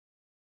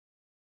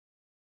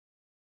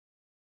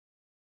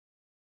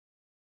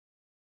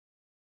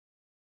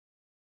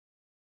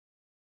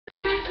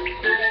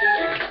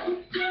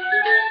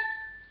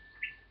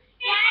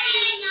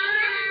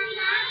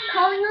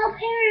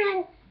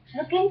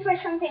Looking for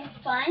something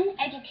fun,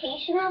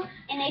 educational,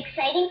 and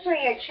exciting for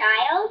your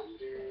child?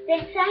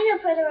 Then sign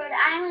up for the Rhode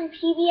Island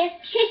PBS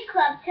Kids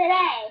Club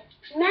today.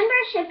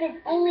 Membership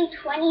is only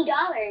 $20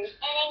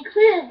 and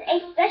includes a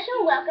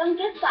special welcome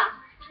gift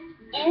box.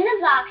 In the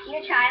box,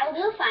 your child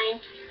will find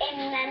a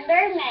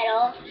member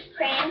medal,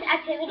 crayons,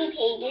 activity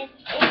pages,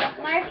 a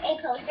bookmark,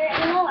 a poster,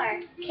 and more.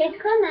 Kids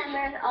Club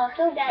members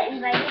also get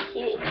invited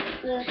to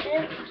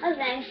exclusive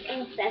events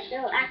and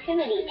special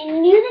activities.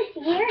 And new this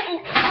year, an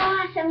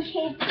awesome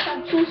Kids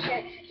Club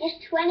t-shirt,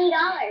 just $20.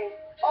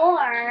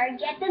 Or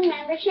get the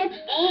membership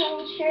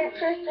and shirt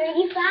for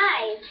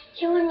 $35.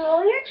 To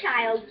enroll your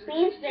child,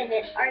 please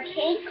visit our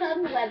Kids Club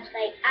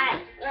website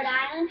at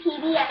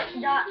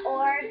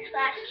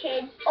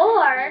rhodeislandpbs.org/kids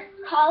or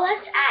call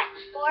us at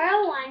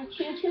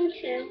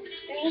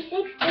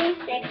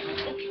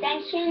 401-222-3636,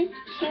 extension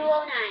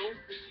 209.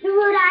 The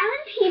Rhode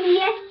Island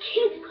PBS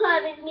Kids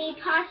Club is made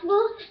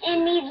possible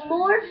and made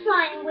more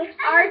fun with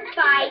art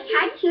by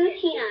Tattoo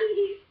Tina.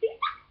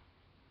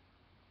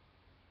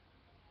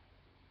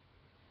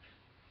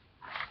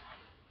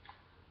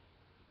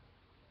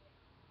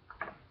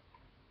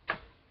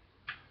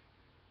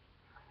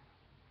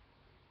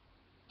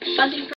 Funding